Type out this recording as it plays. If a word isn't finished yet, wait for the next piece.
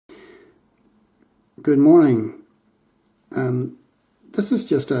Good morning. This is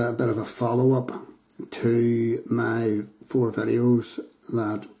just a bit of a follow-up to my 4 videos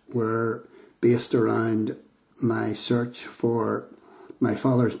that were based around my search for my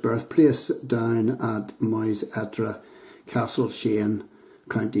father's birthplace down at MOYS ETRA CASTLESHANE,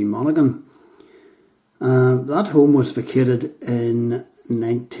 County Monaghan. That home was vacated in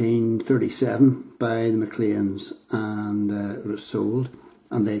 1937 by the McCLEANs, and it was sold,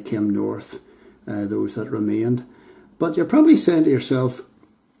 and they came north, those that remained. But you're probably saying to yourself,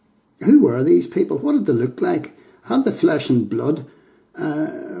 who were these people? What did they look like? Had they flesh and blood?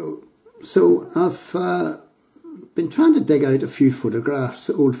 So I've been trying to dig out a few photographs,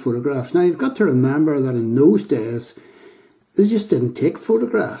 old photographs. Now you've got to remember that in those days they just didn't take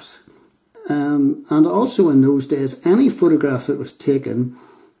photographs. And also in those days, any photograph that was taken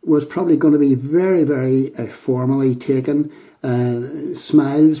was probably going to be very, very formally taken.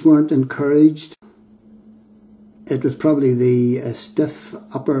 Smiles weren't encouraged. It was probably the stiff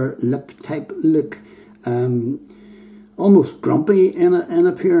upper lip type look, almost grumpy in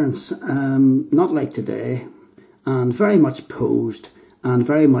appearance, not like today, and very much posed, and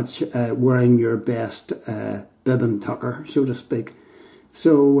very much wearing your best bib and tucker, so to speak.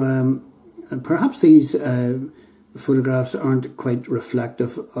 So perhaps these photographs aren't quite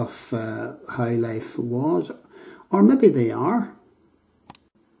reflective of how life was, or maybe they are.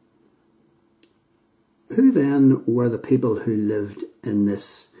 Who then were the people who lived in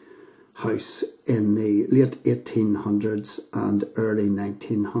this house in the late 1800s and early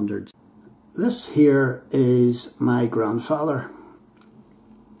 1900s? This here is my grandfather,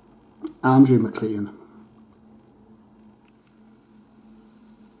 Andrew McClean.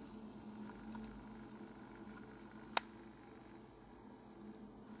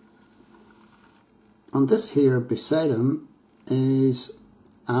 And this here beside him is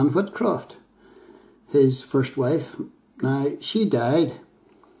Anne Whitcroft, his first wife. Now, she died,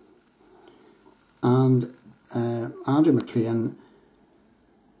 and Andrew McClean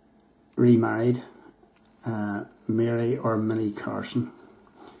remarried Mary or Minnie Carson.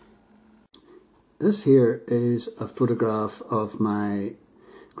 This here is a photograph of my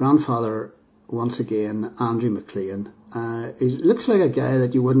grandfather, once again, Andrew McClean. He looks like a guy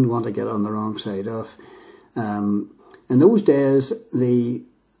that you wouldn't want to get on the wrong side of. In those days, the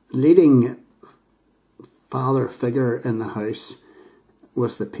leading father figure in the house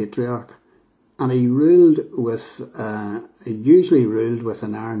was the patriarch, and he ruled with, he usually ruled with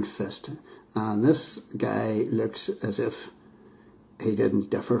an iron fist, and this guy looks as if he didn't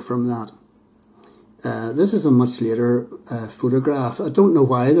differ from that. This is a much later photograph. I don't know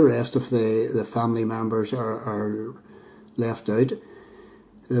why the rest of the family members are left out.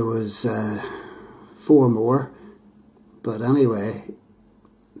 There was 4 more, but anyway,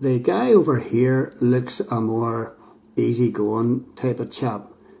 the guy over here looks a more easygoing type of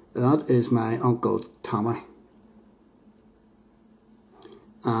chap. That is my Uncle Tommy.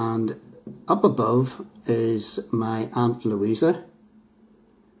 And up above is my Aunt Louisa.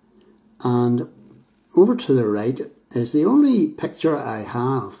 And over to the right is the only picture I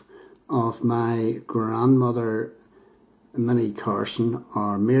have of my grandmother, Minnie Carson,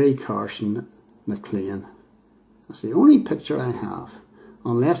 or Mary Carson McClean. That's the only picture I have,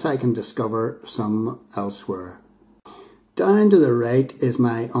 unless I can discover some elsewhere. Down to the right is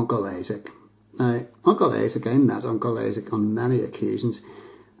my Uncle Isaac. Now, Uncle Isaac, I met Uncle Isaac on many occasions,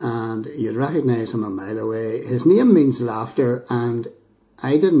 and you'd recognise him a mile away. His name means laughter, and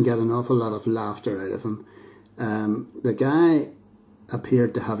I didn't get an awful lot of laughter out of him. The guy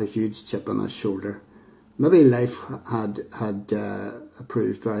appeared to have a huge chip on his shoulder. Maybe life had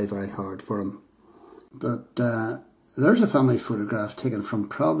proved very, very hard for him. But there's a family photograph taken from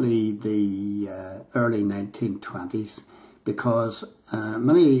probably the early 1920s, because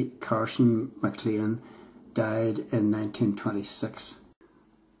Minnie Carson McClean died in 1926.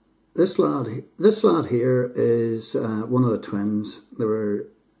 This lad here is one of the twins. There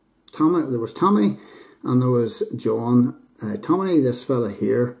was Tommy, and there was John. Tommy, this fella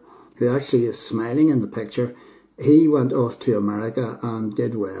here, who actually is smiling in the picture, he went off to America and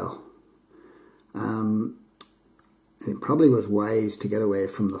did well. He probably was wise to get away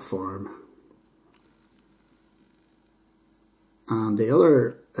from the farm. And the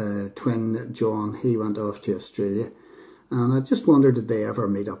other twin, John, he went off to Australia. And I just wondered, did they ever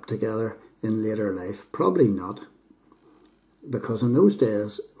meet up together in later life? Probably not. Because in those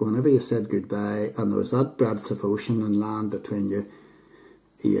days, whenever you said goodbye and there was that breadth of ocean and land between you,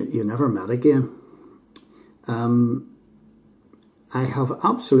 you never met again. I have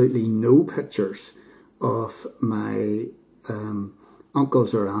absolutely no pictures of my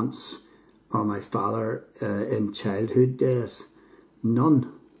uncles or aunts or my father in childhood days?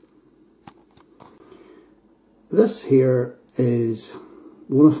 None. This here is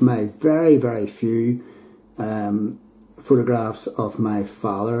one of my very, very few photographs of my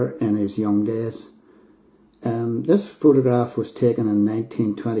father in his young days. This photograph was taken in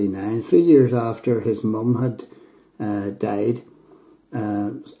 1929, 3 years after his mum had died,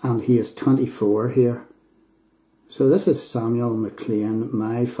 and he is 24 here. So this is Samuel McCLEAN,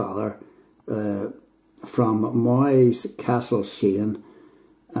 my father, from MOYS Castleshane,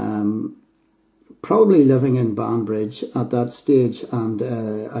 probably living in Banbridge at that stage and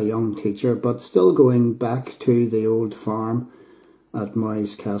a young teacher, but still going back to the old farm at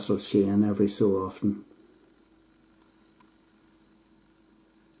MOYS Castleshane every so often.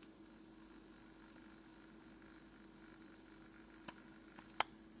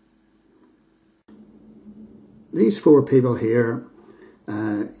 These four people here,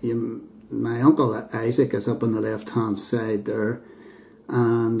 my uncle Isaac is up on the left hand side there,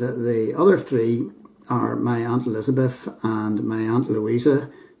 and the other three are my Aunt Elizabeth and my Aunt Louisa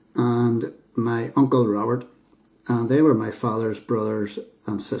and my Uncle Robert, and they were my father's brothers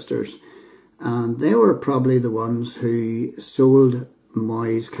and sisters, and they were probably the ones who sold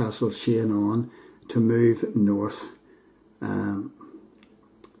MOYS Castleshane on to move north in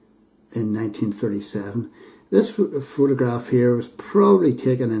 1937. This photograph here was probably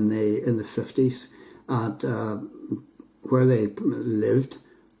taken in the 50s at where they lived,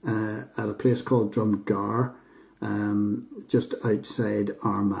 at a place called Drumgar, just outside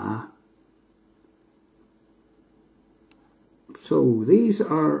Armagh. So these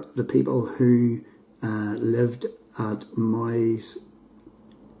are the people who lived at MOYS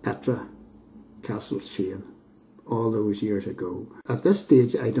ETRA CASTLESHANE all those years ago. At this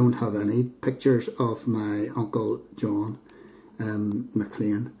stage I don't have any pictures of my Uncle John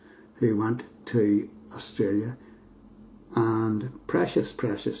McCLEAN, who went to Australia, and precious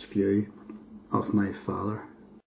few of my father.